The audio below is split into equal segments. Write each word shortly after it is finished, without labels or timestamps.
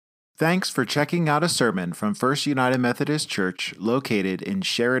Thanks for checking out a sermon from First United Methodist Church located in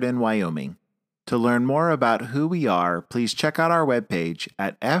Sheridan, Wyoming. To learn more about who we are, please check out our webpage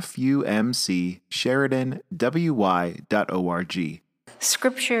at fumcsheridanwy.org.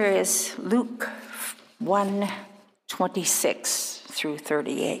 Scripture is Luke 1:26 through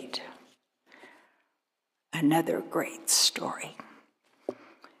 38. Another great story.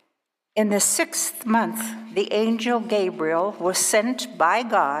 In the 6th month, the angel Gabriel was sent by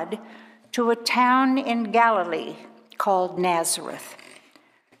God to a town in Galilee called Nazareth,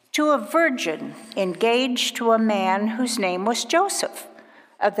 to a virgin engaged to a man whose name was Joseph,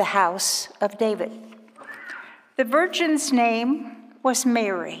 of the house of David. The virgin's name was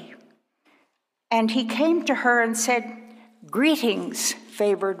Mary, and he came to her and said, "Greetings,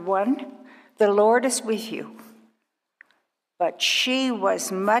 favored one, the Lord is with you." But she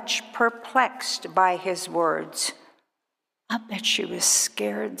was much perplexed by his words. I bet she was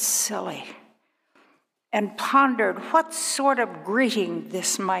scared silly and pondered what sort of greeting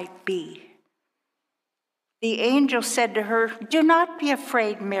this might be. The angel said to her, "Do not be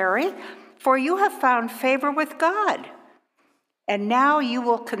afraid, Mary, for you have found favor with God. And now you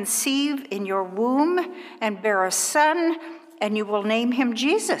will conceive in your womb and bear a son, and you will name him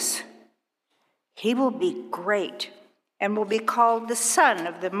Jesus. He will be great and will be called the Son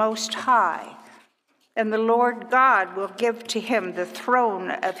of the Most High. And the Lord God will give to him the throne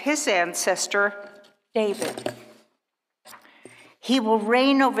of his ancestor, David. He will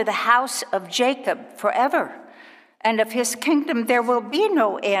reign over the house of Jacob forever, and of his kingdom there will be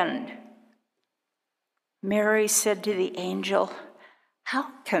no end." Mary said to the angel,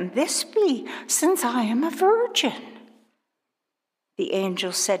 "How can this be, since I am a virgin?" The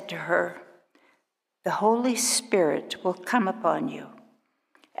angel said to her, "The Holy Spirit will come upon you,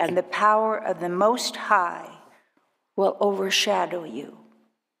 and the power of the Most High will overshadow you.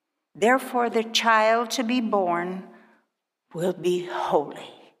 Therefore, the child to be born will be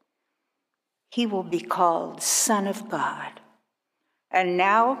holy. He will be called Son of God. And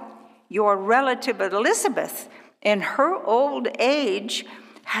now, your relative Elizabeth, in her old age,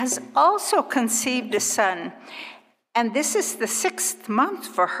 has also conceived a son. And this is the 6th month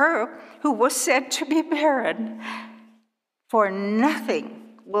for her who was said to be barren. For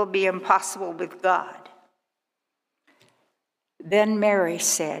nothing will be impossible with God." Then Mary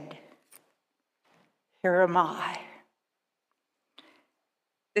said, "Here am I."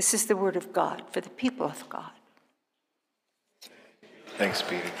 This is the word of God for the people of God. Thanks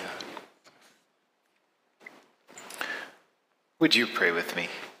be to God. Would you pray with me?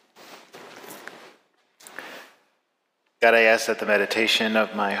 God, I ask that the meditation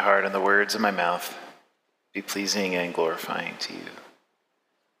of my heart and the words of my mouth be pleasing and glorifying to you.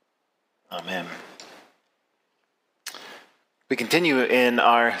 Amen. We continue in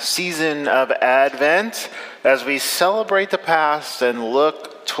our season of Advent as we celebrate the past and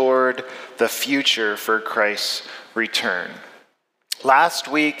look toward the future for Christ's return. Last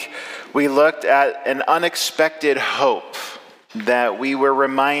week, we looked at an unexpected hope that we were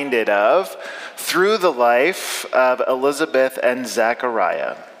reminded of through the life of Elizabeth and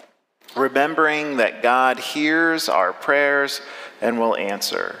Zechariah, remembering that God hears our prayers and will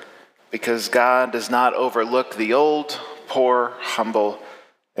answer, because God does not overlook the old, poor, humble,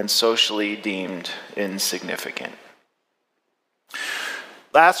 and socially deemed insignificant.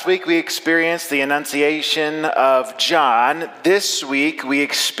 Last week, we experienced the Annunciation of John. This week, we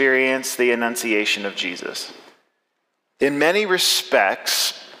experienced the Annunciation of Jesus. In many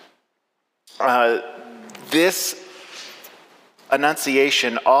respects, this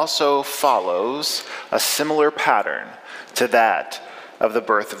Annunciation also follows a similar pattern to that of the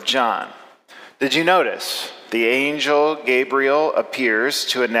birth of John. Did you notice? The angel Gabriel appears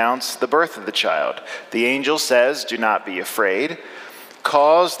to announce the birth of the child. The angel says, "Do not be afraid,"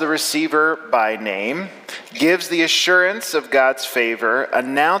 calls the receiver by name, gives the assurance of God's favor,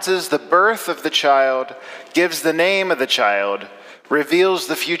 announces the birth of the child, gives the name of the child, reveals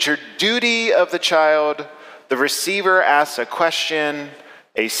the future duty of the child. The receiver asks a question,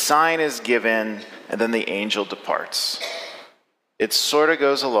 a sign is given, and then the angel departs. It sort of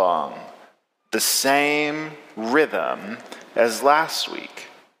goes along the same rhythm as last week.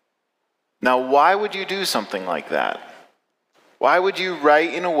 Now, why would you do something like that? Why would you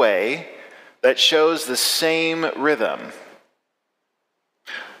write in a way that shows the same rhythm?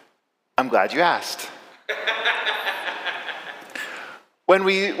 I'm glad you asked. When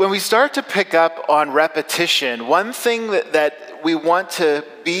we start to pick up on repetition, one thing that we want to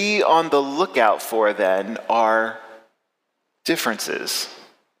be on the lookout for then are differences.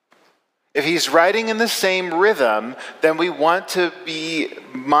 If he's writing in the same rhythm, then we want to be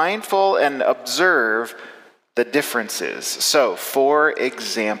mindful and observe the differences. So, for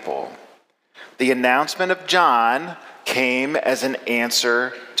example, the announcement of John came as an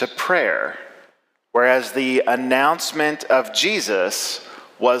answer to prayer, whereas the announcement of Jesus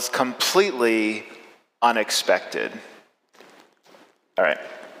was completely unexpected. All right.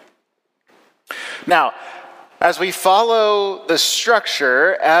 Now, as we follow the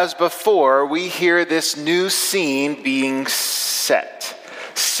structure, as before, we hear this new scene being set.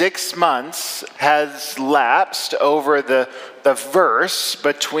 6 months has lapsed over the verse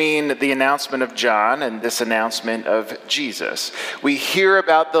between the announcement of John and this announcement of Jesus. We hear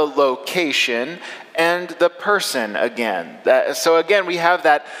about the location and the person again. So again, we have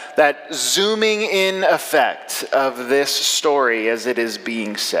that zooming in effect of this story as it is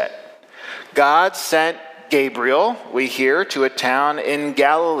being set. God sent Gabriel, we hear, to a town in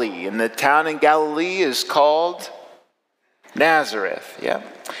Galilee. And the town in Galilee is called Nazareth. Yeah.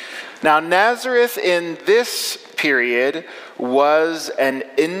 Now, Nazareth in this period was an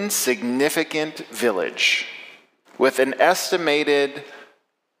insignificant village with an estimated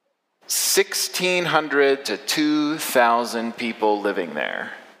 1,600 to 2,000 people living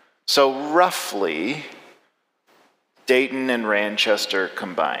there. So roughly, Dayton and Ranchester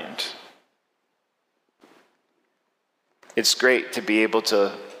combined. It's great to be able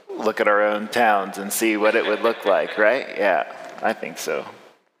to look at our own towns and see what it would look like, right? Yeah, I think so.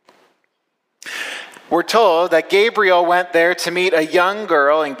 We're told that Gabriel went there to meet a young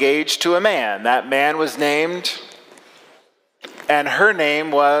girl engaged to a man. That man was named, and her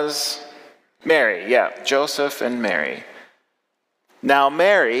name was Mary. Yeah, Joseph and Mary. Now,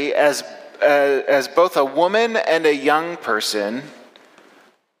 Mary, as both a woman and a young person,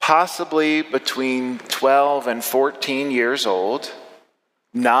 possibly between 12 and 14 years old,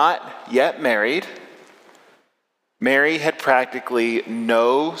 not yet married, Mary had practically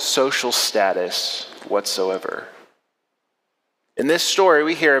no social status whatsoever. In this story,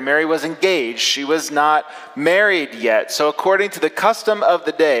 we hear Mary was engaged. She was not married yet. So according to the custom of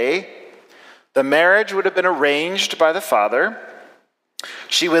the day, the marriage would have been arranged by the father.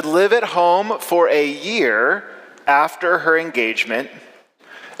 She would live at home for a year after her engagement,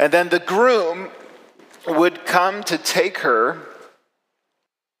 and then the groom would come to take her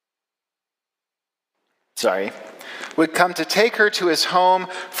to his home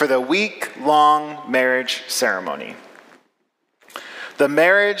for the week-long marriage ceremony. The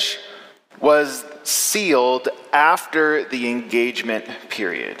marriage was sealed after the engagement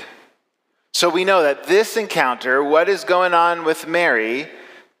period. So we know that this encounter, what is going on with Mary,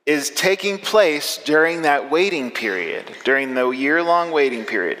 is taking place during that waiting period, during the year-long waiting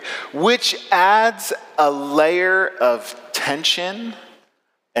period, which adds a layer of tension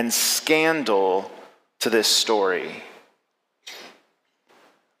and scandal to this story,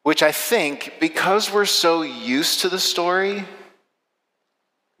 which I think, because we're so used to the story,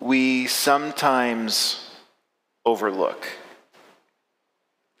 we sometimes overlook.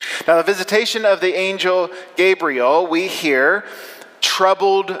 Now, the visitation of the angel Gabriel, we hear,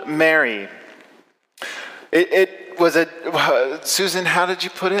 troubled Mary. It was Susan, how did you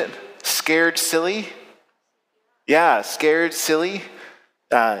put it? Scared silly? Yeah, scared silly.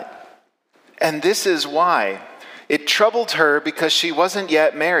 And this is why. It troubled her because she wasn't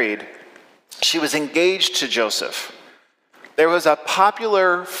yet married. She was engaged to Joseph. There was a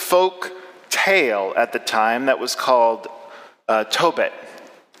popular folk tale at the time that was called Tobit.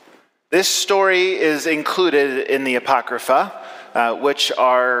 This story is included in the Apocrypha, which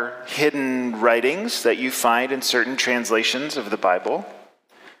are hidden writings that you find in certain translations of the Bible.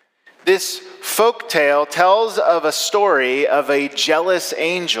 This folk tale tells of a story of a jealous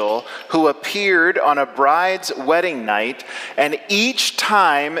angel who appeared on a bride's wedding night, and each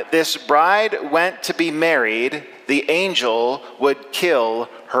time this bride went to be married, the angel would kill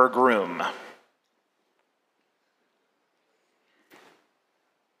her groom.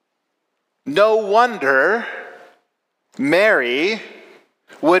 No wonder Mary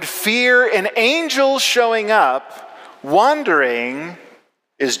would fear an angel showing up, wondering,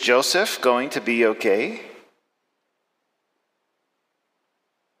 is Joseph going to be okay?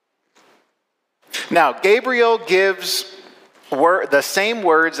 Now, Gabriel gives the same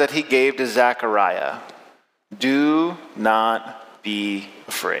words that he gave to Zechariah. Do not be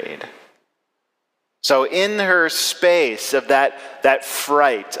afraid. So in her space of that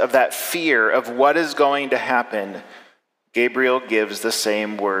fright, of that fear of what is going to happen, Gabriel gives the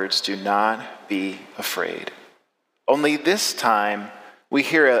same words, do not be afraid. Only this time, we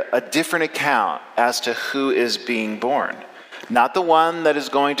hear a different account as to who is being born. not the one that is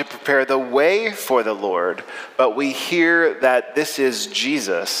going to prepare the way for the Lord, but we hear that this is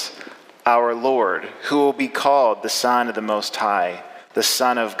Jesus, our Lord, who will be called the Son of the Most High, the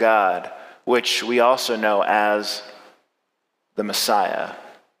Son of God, which we also know as the Messiah,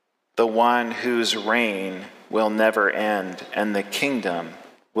 the one whose reign will never end and the kingdom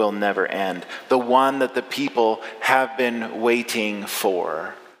will never end, the one that the people have been waiting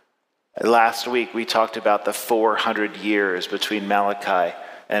for. Last week we talked about the 400 years between Malachi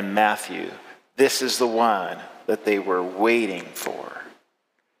and Matthew. This is the one that they were waiting for.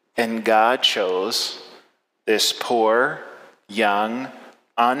 And God chose this poor, young,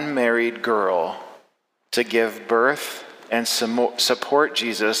 unmarried girl to give birth and support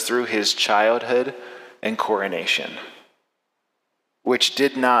Jesus through his childhood and coronation, which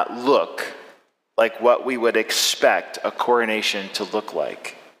did not look like what we would expect a coronation to look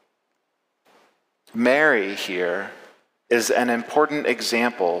like. Mary here is an important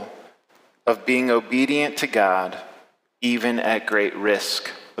example of being obedient to God, even at great risk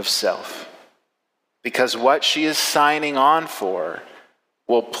of self, because what she is signing on for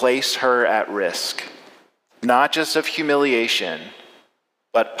will place her at risk, not just of humiliation,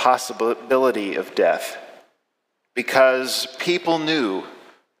 but possibility of death, because people knew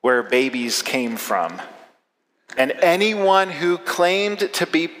where babies came from. And anyone who claimed to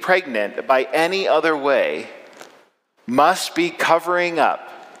be pregnant by any other way must be covering up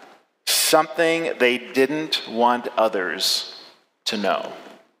something they didn't want others to know.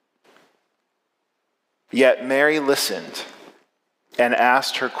 Yet Mary listened and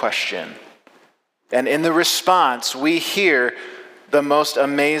asked her question. And in the response, we hear the most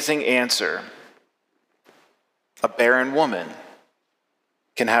amazing answer. A barren woman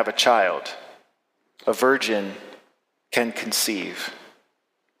can have a child. A virgin can conceive.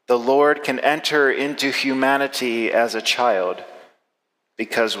 The Lord can enter into humanity as a child,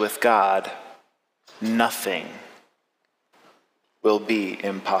 because with God, nothing will be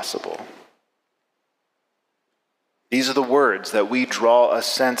impossible. These are the words that we draw a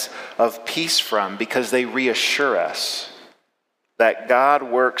sense of peace from, because they reassure us that God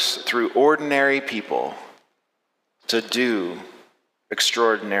works through ordinary people to do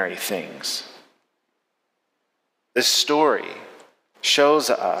extraordinary things. This story shows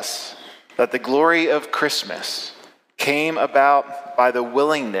us that the glory of Christmas came about by the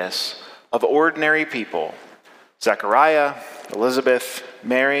willingness of ordinary people, Zechariah, Elizabeth,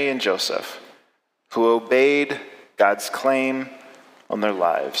 Mary, and Joseph, who obeyed God's claim on their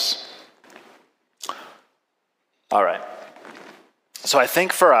lives. All right. So I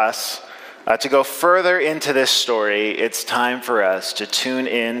think for us, to go further into this story, it's time for us to tune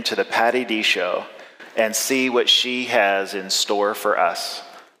in to the Patty D Show and see what she has in store for us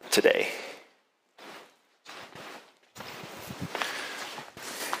today.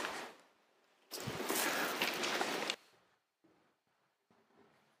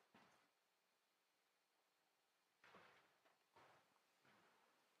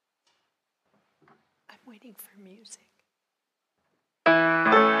 I'm waiting for music.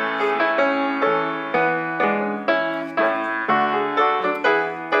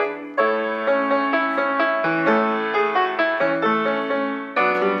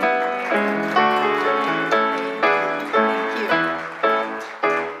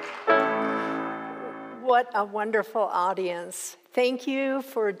 What a wonderful audience. Thank you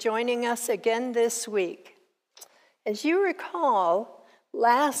for joining us again this week. As you recall,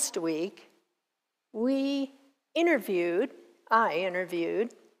 last week, I interviewed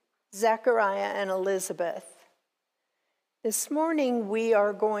Zechariah and Elizabeth. This morning, we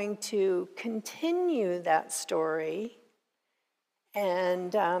are going to continue that story,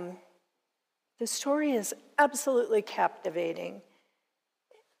 and the story is absolutely captivating.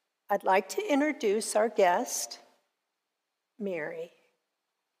 I'd like to introduce our guest, Mary.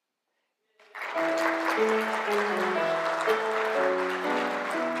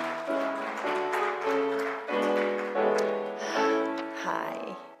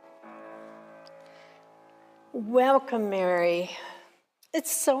 Hi. Welcome, Mary.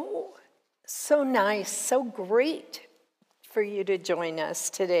 It's so nice, so great for you to join us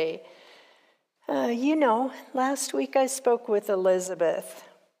today. Last week I spoke with Elizabeth.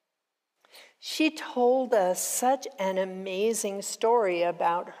 She told us such an amazing story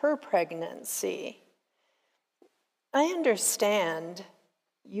about her pregnancy. I understand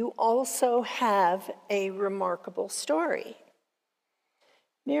you also have a remarkable story.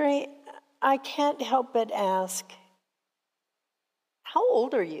 Mary, I can't help but ask, how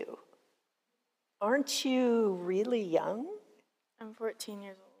old are you? Aren't you really young? I'm 14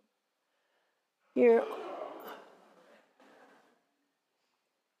 years old.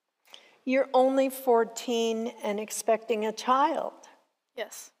 You're only 14 and expecting a child.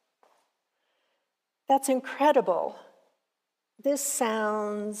 Yes. That's incredible. This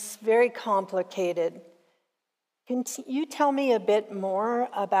sounds very complicated. Can you tell me a bit more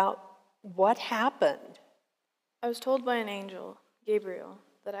about what happened? I was told by an angel, Gabriel,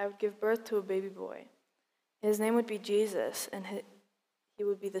 that I would give birth to a baby boy. His name would be Jesus, and he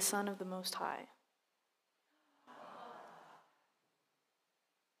would be the Son of the Most High.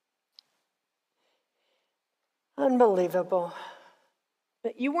 Unbelievable.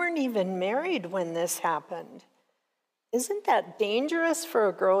 But you weren't even married when this happened. Isn't that dangerous for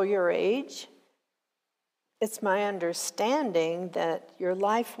a girl your age? It's my understanding that your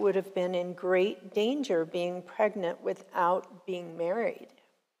life would have been in great danger being pregnant without being married.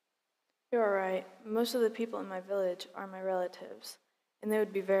 You're right. Most of the people in my village are my relatives, and they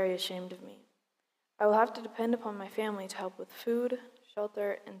would be very ashamed of me. I will have to depend upon my family to help with food,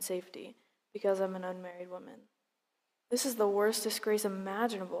 shelter, and safety because I'm an unmarried woman. This is the worst disgrace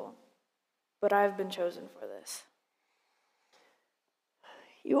imaginable, but I've been chosen for this.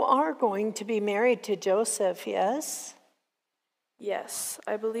 You are going to be married to Joseph, yes? Yes,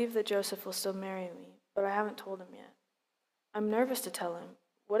 I believe that Joseph will still marry me, but I haven't told him yet. I'm nervous to tell him.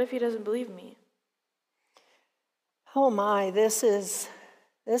 What if he doesn't believe me? Oh my, this is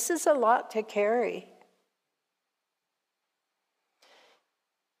a lot to carry.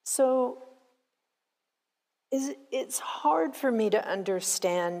 So it's hard for me to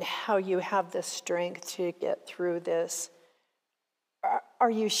understand how you have the strength to get through this. Are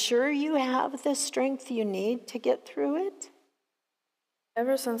you sure you have the strength you need to get through it?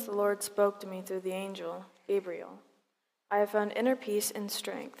 Ever since the Lord spoke to me through the angel, Gabriel, I have found inner peace and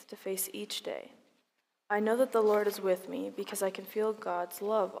strength to face each day. I know that the Lord is with me because I can feel God's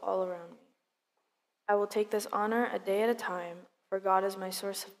love all around me. I will take this honor a day at a time, for God is my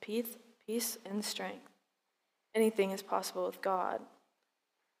source of peace and strength. Anything is possible with God.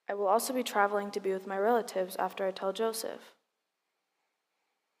 I will also be traveling to be with my relatives after I tell Joseph.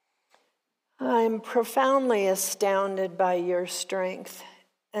 I'm profoundly astounded by your strength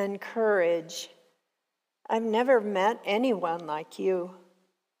and courage. I've never met anyone like you.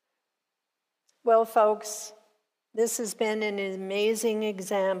 Well, folks, this has been an amazing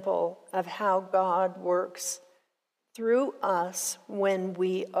example of how God works through us when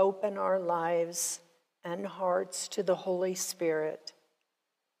we open our lives and hearts to the Holy Spirit.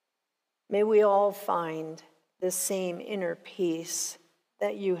 May we all find the same inner peace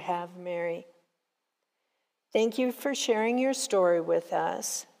that you have, Mary. Thank you for sharing your story with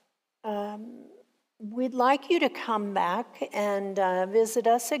us. We'd like you to come back and visit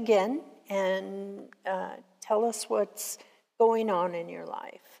us again and tell us what's going on in your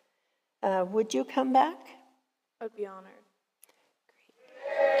life. Would you come back? I'd be honored.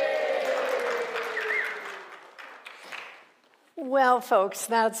 Well, folks,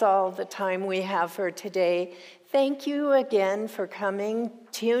 that's all the time we have for today. Thank you again for coming.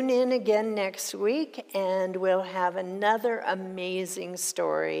 Tune in again next week, and we'll have another amazing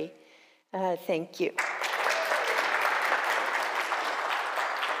story. Thank you.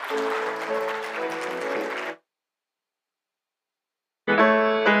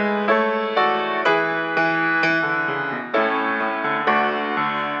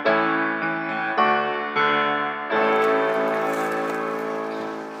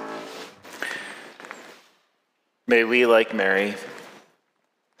 May we, like Mary,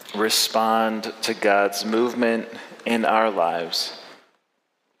 respond to God's movement in our lives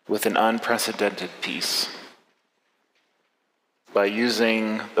with an unprecedented peace by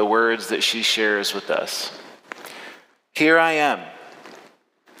using the words that she shares with us. Here I am,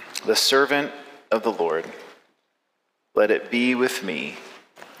 the servant of the Lord. Let it be with me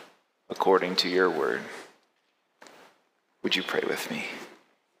according to your word. Would you pray with me?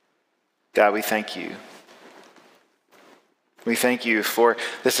 God, we thank you. We thank you for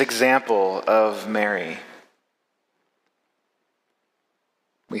this example of Mary.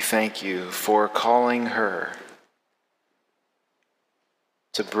 We thank you for calling her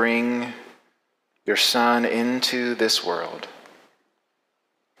to bring your Son into this world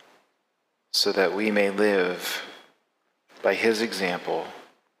so that we may live by his example,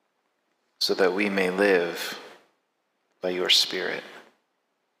 so that we may live by your Spirit.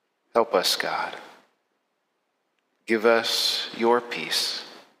 Help us, God. Give us your peace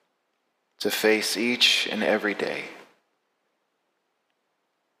to face each and every day.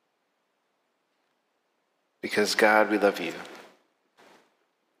 Because, God, we love you.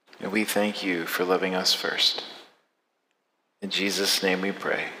 And we thank you for loving us first. In Jesus' name we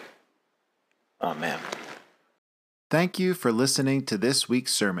pray. Amen. Thank you for listening to this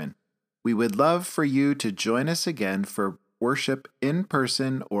week's sermon. We would love for you to join us again for worship in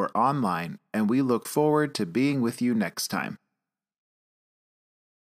person or online, and we look forward to being with you next time.